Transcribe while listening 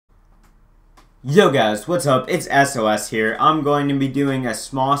Yo guys, what's up? It's SOS here. I'm going to be doing a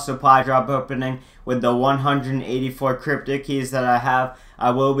small supply drop opening with the 184 crypto keys that I have. I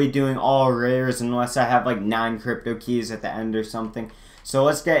will be doing all rares unless I have like 9 crypto keys at the end or something. So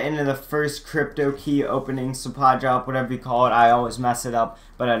let's get into the first crypto key opening, supply drop, whatever you call it. I always mess it up,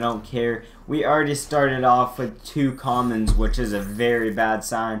 but I don't care. We already started off with 2 commons, which is a very bad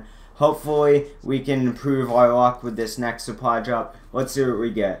sign. Hopefully we can improve our luck with this next supply drop. Let's see what we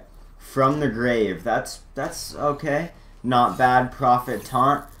get. From the grave, that's okay, not bad. Profit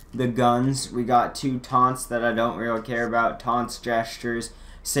taunt, the guns, we got 2 taunts that I don't really care about. Taunts, gestures,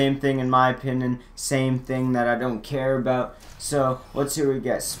 same thing in my opinion, same thing that I don't care about. So let's see what we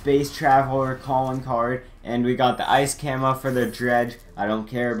get. Space Traveler calling card, and we got the ice camo for the dredge. I don't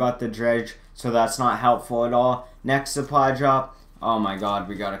care about the dredge, so that's not helpful at all. Next supply drop, oh my god,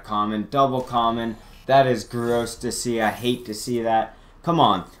 we got a common, double common. That is gross to see. I hate to see that. Come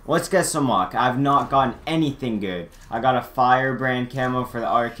on, let's get some luck. I've not gotten anything good. I got a Firebrand camo for the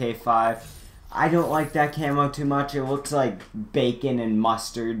RK5. I don't like that camo too much. It looks like bacon and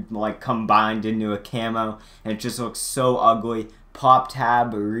mustard like combined into a camo, and it just looks so ugly. Pop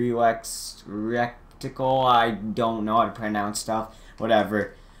tab, rectical. I don't know how to pronounce stuff.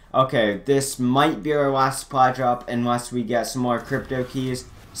 Whatever. Okay, this might be our last supply drop unless we get some more crypto keys.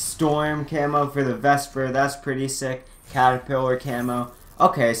 Storm camo for the Vesper. That's pretty sick. Caterpillar camo.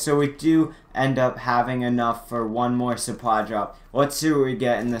 Okay, so we do end up having enough for one more supply drop. Let's see what we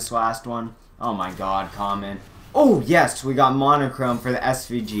get in this last one. Oh my god, common. Oh yes, we got monochrome for the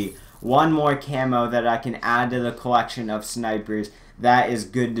SVG. One more camo that I can add to the collection of snipers. That is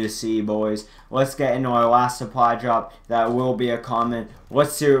good to see, boys. Let's get into our last supply drop. That will be a common.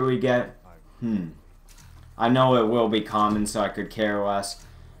 Let's see what we get. I know it will be common, so I could care less.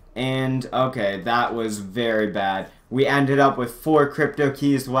 And okay, that was very bad. We ended up with 4 crypto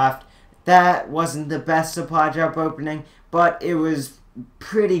keys left. That wasn't the best supply drop opening, but it was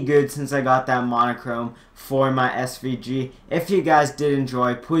pretty good since I got that monochrome for my SVG. If you guys did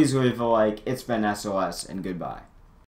enjoy, please leave a like. It's been SOS, and goodbye.